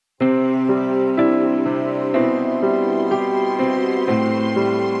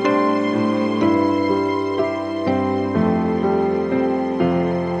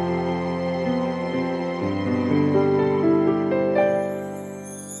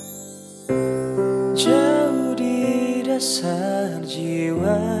Jauh di dasar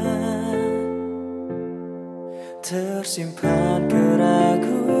jiwa tersimpan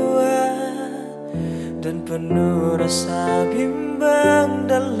keraguan dan penuh rasa bimbang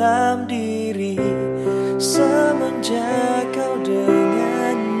dalam diri semenjak kau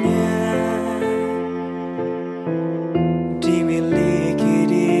dengannya dimiliki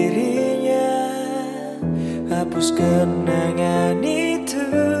dirinya. Hapus kenangan itu,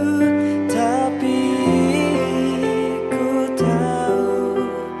 tapi ku tahu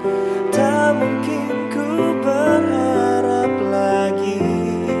tak mungkin ku berharap lagi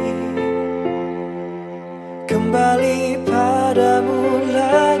kembali padamu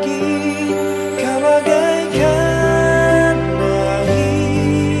lagi. Kau bagaikan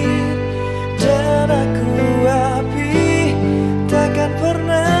air dan aku api, takkan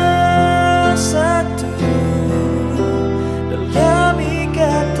pernah satu dalam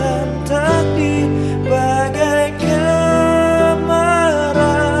ikatan takdir. Bagaikan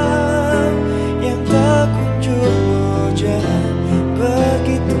kemarau yang tak kunjung hujan,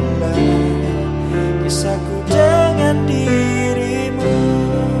 begitulah kisahku dengan dirimu.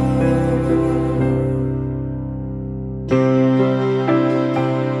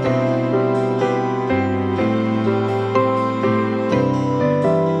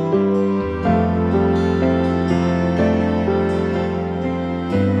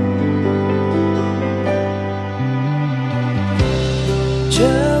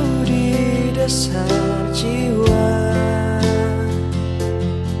 Jauh di dasar jiwa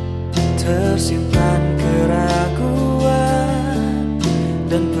tersimpan keraguan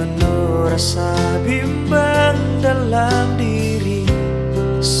dan penuh rasa bimbang dalam diri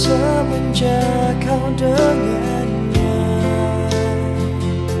semenjak kau dengannya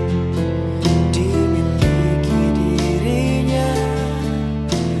dimiliki dirinya.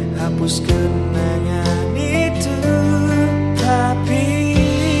 Hapus kenangan itu, tapi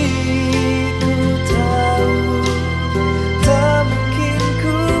ku tahu tak mungkin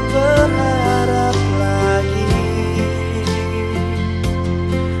ku berharap lagi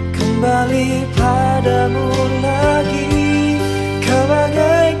kembali padamu lagi.